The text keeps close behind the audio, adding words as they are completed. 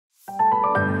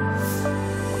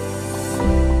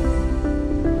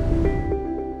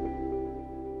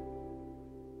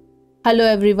Hello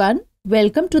everyone,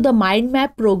 welcome to the Mind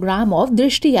Map program of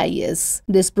Drishti IAS.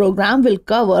 This program will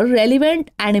cover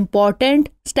relevant and important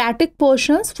static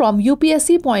portions from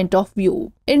UPSC point of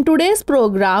view. In today's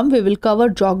program, we will cover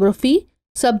geography,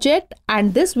 subject,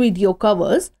 and this video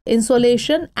covers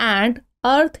insolation and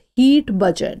earth heat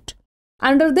budget.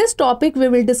 Under this topic, we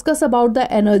will discuss about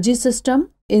the energy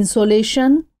system,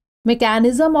 insolation,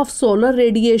 mechanism of solar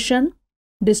radiation,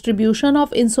 distribution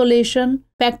of insolation,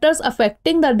 factors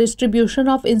affecting the distribution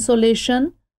of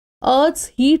insolation, Earth's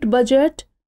heat budget,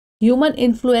 human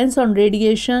influence on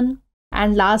radiation,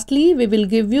 and lastly, we will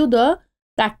give you the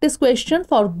practice question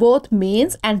for both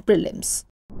mains and prelims.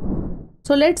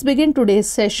 So let's begin today's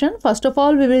session. First of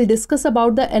all, we will discuss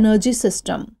about the energy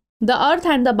system. The Earth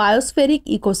and the biospheric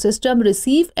ecosystem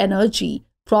receive energy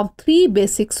from three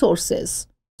basic sources: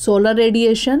 solar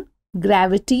radiation,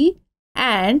 gravity,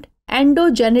 and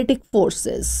endogenetic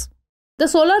forces. The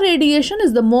solar radiation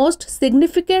is the most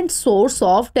significant source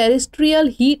of terrestrial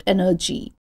heat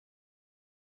energy.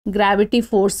 Gravity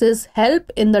forces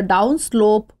help in the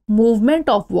downslope movement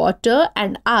of water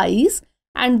and ice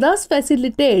and thus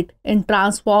facilitate in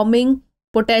transforming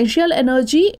potential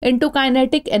energy into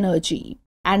kinetic energy.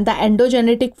 And the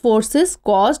endogenetic forces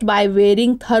caused by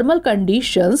varying thermal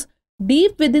conditions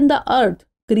deep within the Earth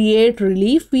create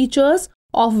relief features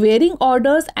of varying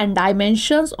orders and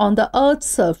dimensions on the Earth's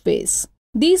surface.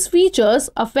 These features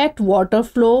affect water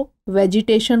flow,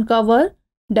 vegetation cover,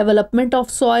 development of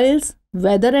soils,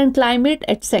 weather and climate,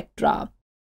 etc.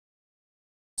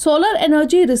 Solar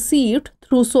energy received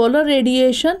through solar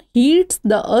radiation heats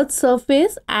the Earth's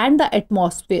surface and the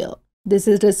atmosphere. This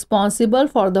is responsible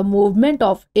for the movement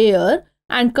of air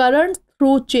and currents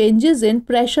through changes in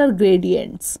pressure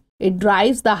gradients. It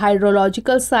drives the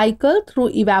hydrological cycle through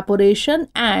evaporation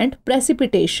and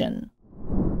precipitation.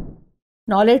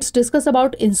 Now let's discuss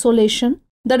about insolation.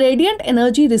 The radiant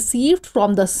energy received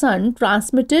from the sun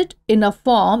transmitted in a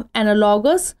form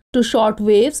analogous to short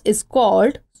waves is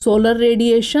called solar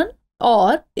radiation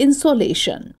or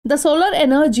insolation. The solar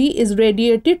energy is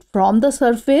radiated from the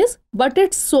surface, but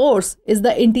its source is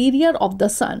the interior of the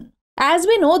sun. As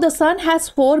we know, the sun has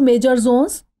four major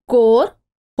zones: core,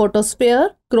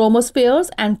 photosphere, chromospheres,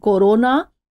 and corona,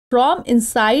 from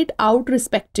inside out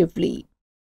respectively.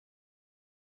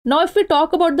 Now if we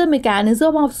talk about the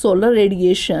mechanism of solar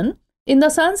radiation, in the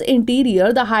sun's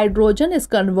interior, the hydrogen is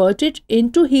converted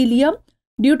into helium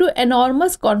due to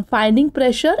enormous confining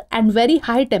pressure and very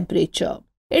high temperature.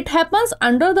 It happens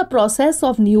under the process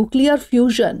of nuclear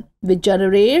fusion, which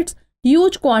generates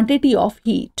huge quantity of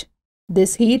heat.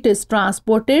 This heat is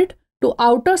transported to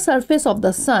outer surface of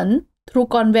the sun through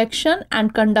convection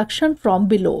and conduction from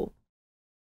below.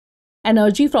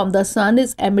 Energy from the sun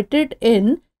is emitted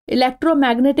in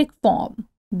electromagnetic form.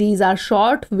 These are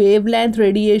short wavelength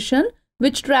radiation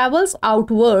which travels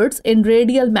outwards in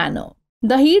radial manner.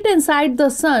 The heat inside the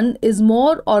sun is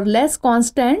more or less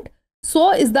constant,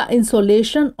 so is the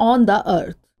insolation on the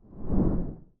Earth.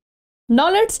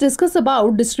 Now let's discuss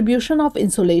about distribution of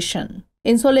insolation.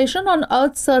 Insolation on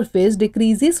Earth's surface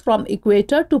decreases from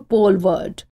equator to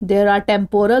poleward. There are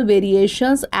temporal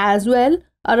variations as well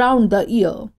around the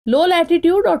year. Low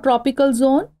latitude or tropical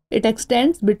zone, it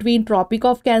extends between Tropic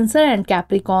of Cancer and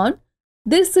Capricorn.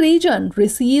 This region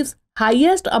receives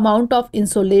highest amount of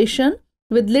insolation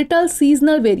with little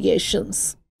seasonal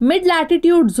variations.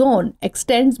 Mid-latitude zone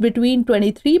extends between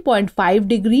 23.5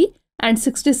 degree and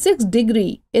 66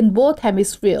 degree in both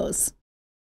hemispheres.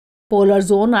 Polar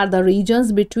zone are the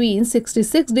regions between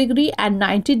 66 degree and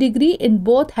 90 degree in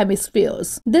both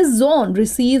hemispheres. This zone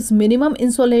receives minimum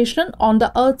insolation on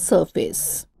the Earth's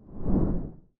surface.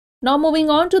 Now moving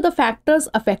on to the factors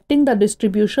affecting the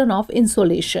distribution of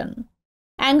insolation.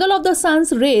 Angle of the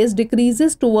sun's rays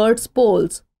decreases towards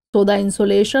poles, so the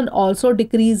insolation also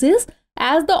decreases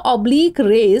as the oblique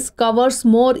rays covers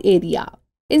more area.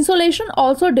 Insolation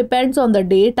also depends on the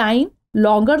daytime.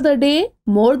 Longer the day,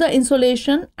 more the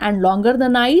insolation, and longer the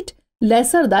night,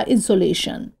 lesser the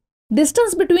insolation.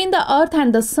 Distance between the Earth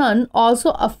and the sun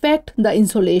also affect the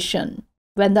insolation.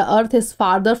 When the Earth is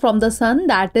farther from the sun,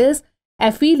 that is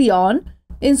aphelion,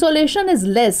 insolation is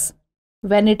less.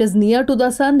 When it is near to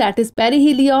the sun, that is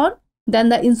perihelion, then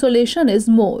the insolation is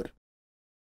more.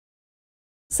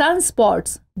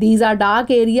 Sunspots. These are dark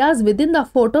areas within the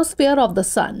photosphere of the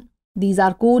sun. These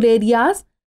are cool areas.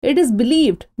 It is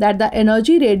believed that the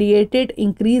energy radiated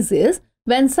increases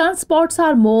when sunspots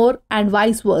are more and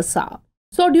vice versa.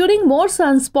 So during more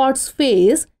sunspots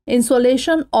phase,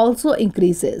 insolation also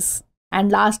increases.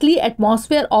 And lastly,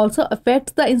 atmosphere also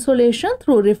affects the insolation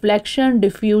through reflection,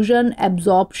 diffusion,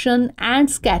 absorption, and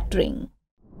scattering.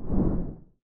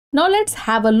 Now let's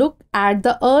have a look at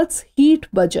the Earth's heat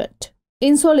budget.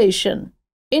 Insolation.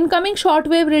 Incoming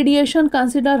shortwave radiation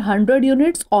consider 100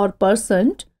 units or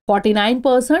percent.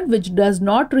 49% which does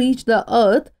not reach the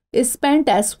Earth is spent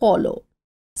as follow.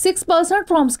 6%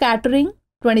 from scattering,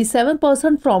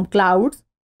 27% from clouds,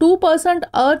 2%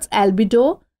 Earth's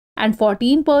albedo, and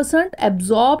 14%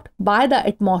 absorbed by the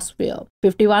atmosphere.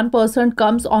 51%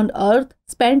 comes on Earth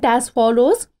spent as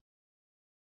follows.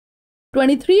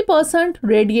 23%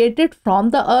 radiated from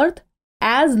the Earth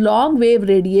as long wave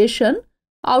radiation,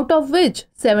 out of which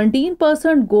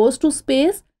 17% goes to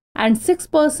space and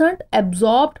 6%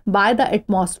 absorbed by the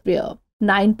atmosphere.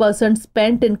 9%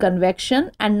 spent in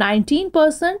convection and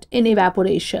 19% in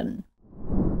evaporation.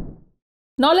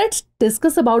 Now let's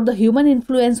discuss about the human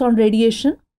influence on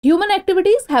radiation. Human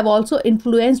activities have also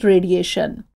influenced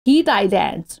radiation. Heat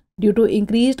islands due to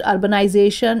increased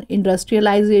urbanization,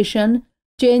 industrialization,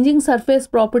 changing surface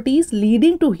properties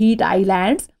leading to heat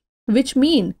islands, which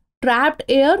mean trapped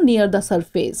air near the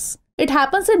surface. It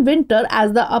happens in winter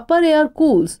as the upper air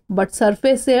cools, but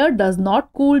surface air does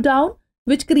not cool down,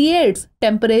 which creates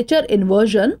temperature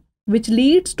inversion, which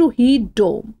leads to heat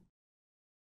dome.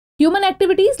 Human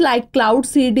activities like cloud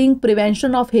seeding,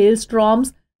 prevention of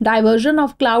hailstorms, diversion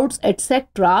of clouds,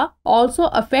 etc. also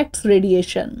affects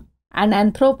radiation. And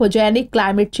anthropogenic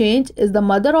climate change is the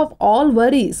mother of all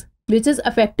worries, which is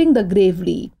affecting the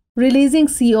gravely, releasing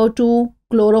CO2,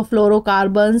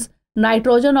 chlorofluorocarbons,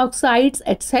 nitrogen oxides,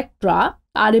 etc.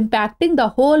 are impacting the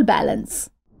whole balance.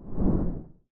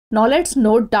 Now let's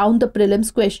note down the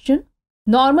prelims question.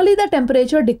 Normally the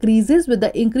temperature decreases with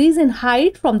the increase in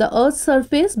height from the Earth's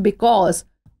surface because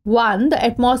 1. The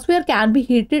atmosphere can be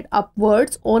heated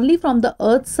upwards only from the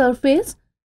Earth's surface.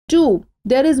 2.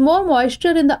 There is more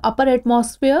moisture in the upper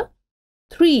atmosphere.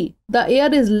 3. The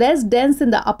air is less dense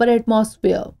in the upper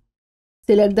atmosphere.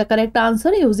 Select the correct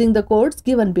answer using the codes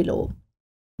given below.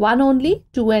 1 only,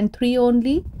 2 and 3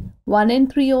 only, 1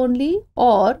 and 3 only,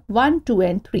 or 1, 2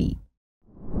 and 3.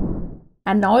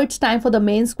 And now it's time for the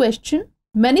mains question.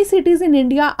 Many cities in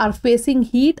India are facing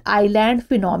heat island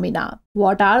phenomena.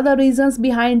 What are the reasons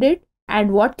behind it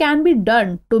and what can be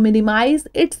done to minimize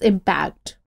its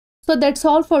impact? So that's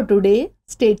all for today.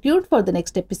 Stay tuned for the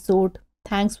next episode.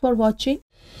 Thanks for watching.